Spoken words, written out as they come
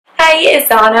Hey, it's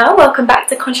Zana. Welcome back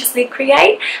to Consciously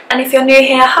Create. And if you're new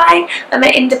here, hi, I'm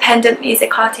an independent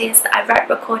music artist. I write,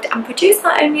 record and produce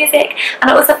my own music,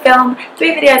 and I also film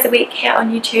 3 videos a week here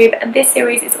on YouTube, and this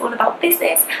series is all about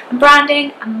business and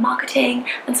branding and marketing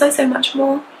and so much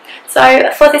more.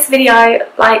 So for this video,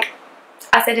 like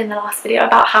I said in the last video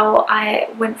about how I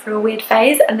went through a weird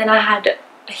phase and then I had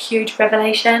a huge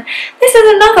revelation. This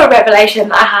is another revelation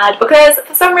that I had because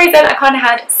for some reason I kind of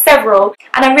had several,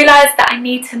 and I realised that I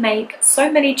need to make so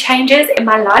many changes in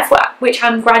my life, which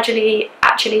I'm gradually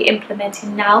actually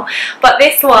implementing now. But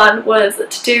this one was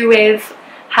to do with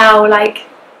how, like,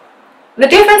 the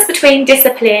difference between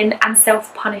discipline and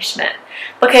self-punishment,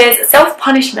 because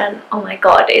self-punishment, oh my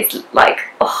god, is like,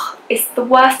 oh, it's the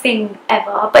worst thing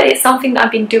ever, but it's something that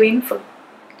I've been doing for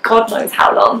God knows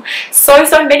how long, so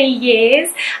many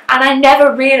years, and I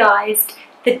never realised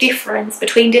the difference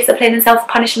between discipline and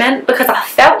self-punishment because I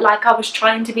felt like I was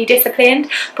trying to be disciplined,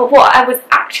 but what I was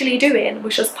actually doing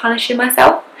was just punishing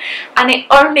myself. And it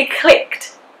only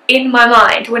clicked in my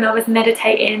mind when I was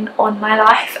meditating on my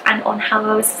life and on how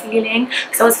I was feeling,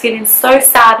 because I was feeling so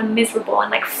sad and miserable and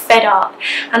like fed up,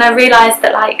 and I realised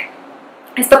that like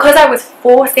it's because I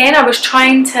was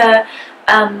trying to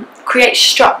create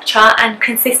structure and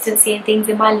consistency in things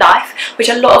in my life, which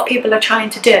a lot of people are trying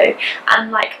to do.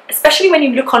 And like, especially when you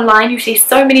look online, you see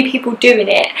so many people doing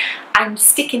it and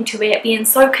sticking to it, being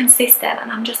so consistent,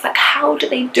 and I'm just like, how do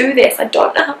they do this? I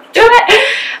don't know how to do it.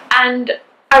 And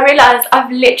I realised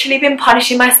I've literally been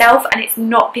punishing myself and it's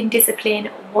not been discipline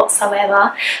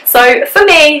whatsoever. So for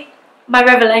me, my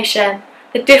revelation,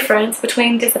 the difference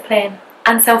between discipline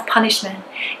and self-punishment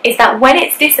is that when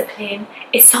it's discipline,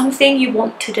 it's something you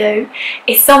want to do.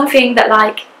 It's something that,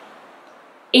 like,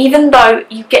 even though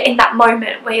you get in that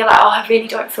moment where you're like, oh, I really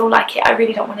don't feel like it, I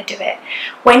really don't want to do it,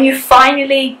 when you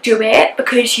finally do it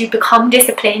because you become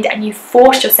disciplined and you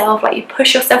force yourself, like you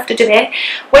push yourself to do it,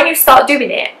 when you start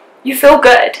doing it, you feel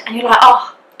good and you're like,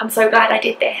 oh, I'm so glad I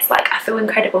did this, like I feel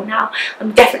incredible now.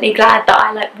 I'm definitely glad that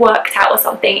I like worked out or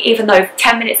something, even though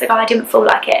 10 minutes ago I didn't feel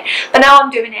like it, but now I'm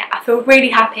doing it. I feel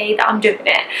really happy that I'm doing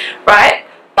it, right?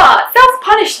 But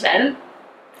self-punishment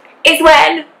is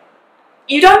when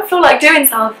you don't feel like doing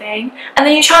something and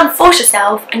then you try and force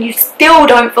yourself and you still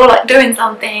don't feel like doing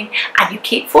something, and you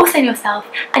keep forcing yourself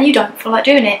and you don't feel like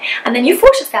doing it, and then you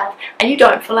force yourself and you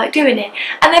don't feel like doing it,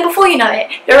 and then before you know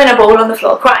it, you're in a ball on the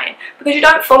floor crying because you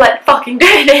don't feel like fucking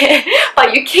doing it,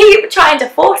 but you keep trying to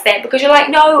force it because you're like,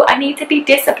 no, I need to be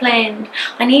disciplined,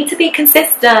 I need to be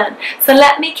consistent, so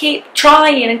let me keep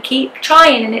trying and keep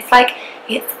trying. And it's like,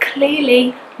 it's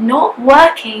clearly not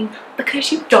working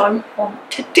because you don't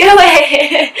want to do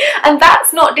it. And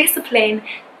that's not discipline.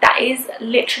 That is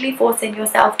literally forcing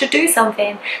yourself to do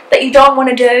something that you don't want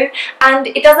to do. And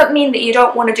it doesn't mean that you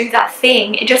don't want to do that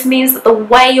thing, it just means that the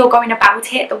way you're going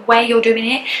about it, the way you're doing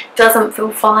it, doesn't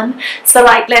feel fun. So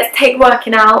like, let's take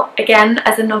working out again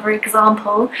as another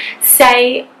example.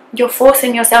 Say you're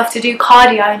forcing yourself to do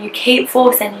cardio and you keep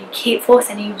forcing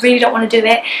and you really don't want to do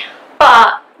it,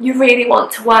 but you really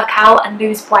want to work out and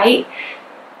lose weight.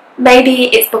 Maybe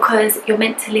it's because you're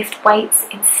meant to lift weights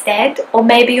instead, or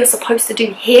maybe you're supposed to do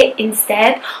HIIT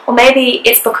instead, or maybe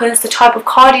it's because the type of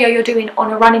cardio you're doing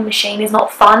on a running machine is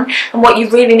not fun and what you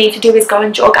really need to do is go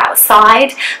and jog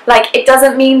outside. Like, it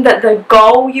doesn't mean that the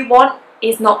goal you want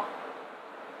is not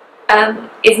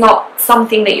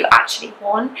something that you actually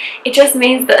want. It just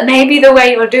means that maybe the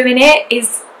way you're doing it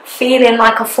is feeling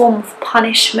like a form of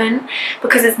punishment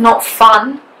because it's not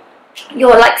fun.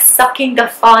 You're like sucking the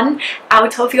fun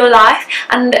out of your life.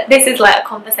 And this is like a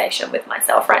conversation with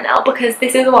myself right now, because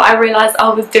this is what I realized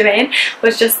I was doing,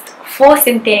 was just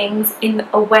forcing things in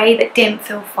a way that didn't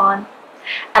feel fun.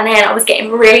 And then I was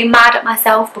getting really mad at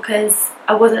myself because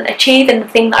I wasn't achieving the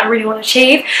thing that I really want to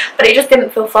achieve, but it just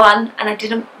didn't feel fun and I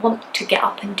didn't want to get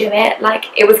up and do it. Like,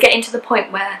 it was getting to the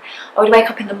point where I would wake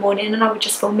up in the morning and I would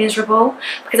just feel miserable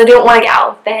because I didn't want to get out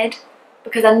of bed,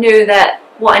 because I knew that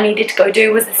what I needed to go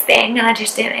do was this thing and I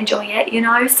just didn't enjoy it, you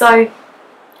know. So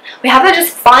we have to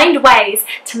just find ways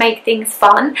to make things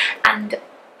fun and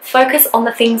focus on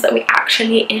the things that we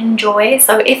actually enjoy.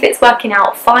 So if it's working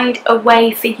out, find a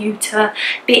way for you to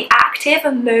be active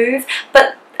and move,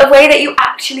 but a way that you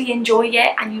actually enjoy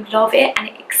it and you love it and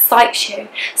it excites you,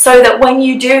 so that when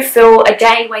you do feel a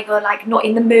day where you're like not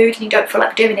in the mood and you don't feel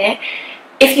like doing it,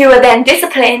 if you are then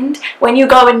disciplined, when you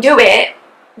go and do it,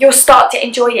 you'll start to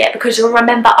enjoy it because you'll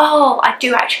remember, oh, I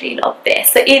do actually love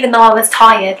this. So even though I was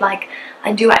tired, like,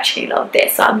 I do actually love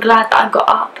this, so I'm glad that I got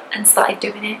up and started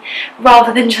doing it,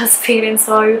 rather than just feeling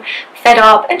so fed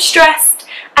up and stressed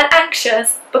and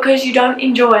anxious because you don't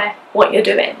enjoy what you're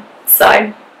doing.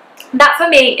 So That for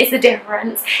me is the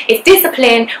difference. It's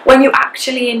discipline when you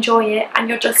actually enjoy it and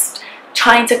you're just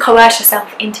trying to coerce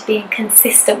yourself into being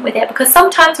consistent with it, because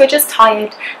sometimes we're just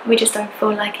tired and we just don't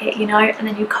feel like it, you know, and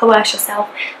then you coerce yourself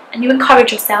and you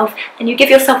encourage yourself and you give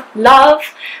yourself love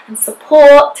and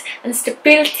support and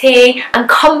stability and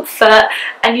comfort,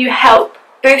 and you help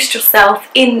boost yourself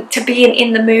into being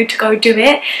in the mood to go do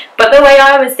it. But the way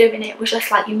I was doing it was just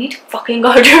like, you need to fucking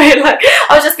go do it. Like,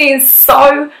 I was just being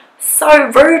so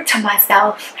rude to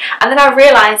myself. And then I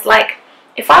realised, like,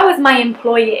 if I was an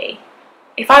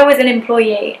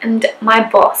employee and my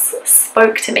boss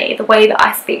spoke to me the way that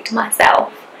I speak to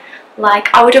myself,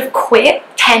 like, I would have quit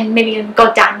 10 million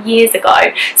goddamn years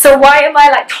ago. So why am I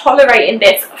like tolerating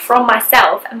this from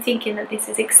myself and thinking that this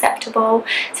is acceptable,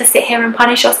 to sit here and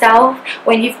punish yourself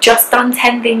when you've just done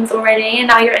 10 things already and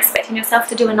now you're expecting yourself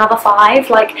to do another 5?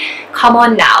 Like, come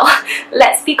on now.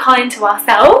 Let's be kind to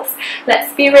ourselves.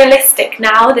 Let's be realistic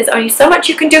now. There's only so much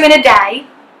you can do in a day.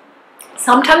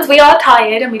 Sometimes we are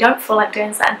tired and we don't feel like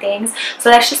doing certain things, so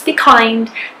let's just be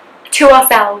kind to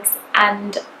ourselves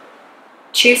and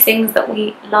choose things that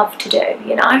we love to do,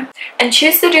 you know, and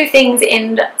choose to do things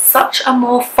in such a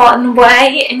more fun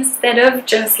way instead of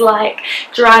just like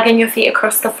dragging your feet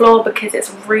across the floor because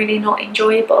it's really not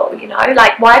enjoyable, you know.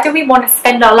 Like, why do we want to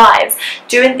spend our lives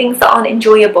doing things that aren't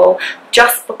enjoyable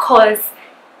just because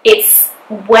it's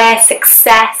where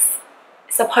success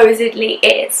supposedly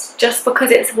is, just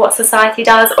because it's what society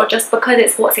does, or just because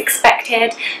it's what's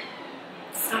expected?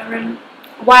 So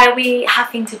why are we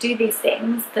having to do these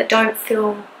things that don't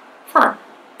feel fun?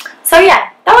 So yeah,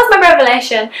 that was my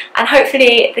revelation, and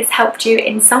hopefully this helped you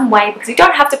in some way, because we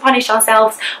don't have to punish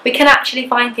ourselves. We can actually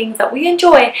find things that we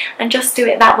enjoy and just do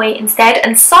it that way instead.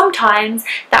 And sometimes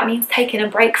that means taking a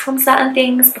break from certain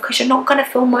things, because you're not going to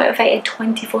feel motivated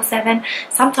 24/7.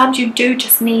 Sometimes you do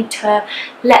just need to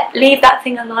leave that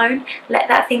thing alone, let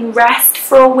that thing rest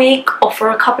for a week or for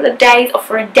a couple of days or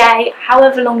for a day,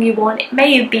 however long you want. It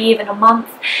may be even a month.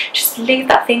 Just leave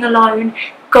that thing alone.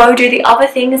 Go do the other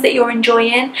things that you're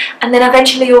enjoying, and then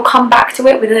eventually you'll come back to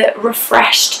it with a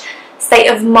refreshed state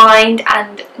of mind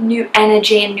and new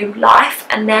energy and new life,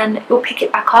 and then you'll pick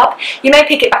it back up. You may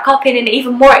pick it back up in an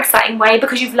even more exciting way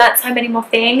because you've learnt so many more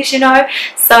things, you know.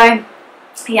 So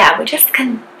yeah, we just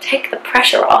can take the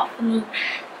pressure off and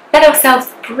let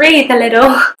ourselves breathe a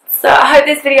little. So I hope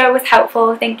this video was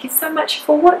helpful. Thank you so much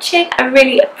for watching. I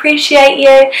really appreciate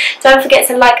you. Don't forget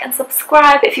to like and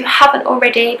subscribe if you haven't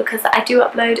already, because I do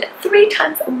upload 3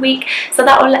 times a week. So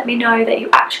that will let me know that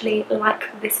you actually like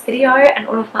this video and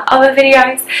all of my other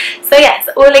videos. So yes,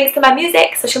 all links to my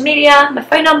music, social media, my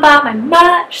phone number, my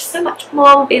merch, so much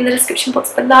more will be in the description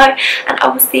box below. And I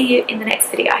will see you in the next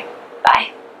video.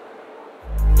 Bye.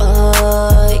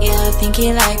 Oh yeah, I think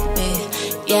you like me.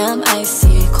 Yeah, I'm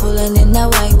icy, cooling in that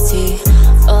white tea.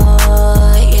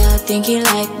 Oh yeah, I think you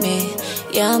like me.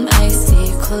 Yeah, I'm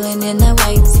icy, cooling in that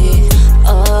white tea.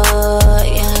 Oh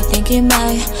yeah, I think you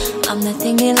might. I'm the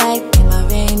thing you like, in my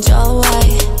range all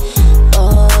white.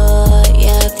 Oh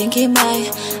yeah, I think you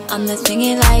might. I'm the thing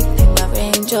you like, in my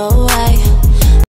range all white.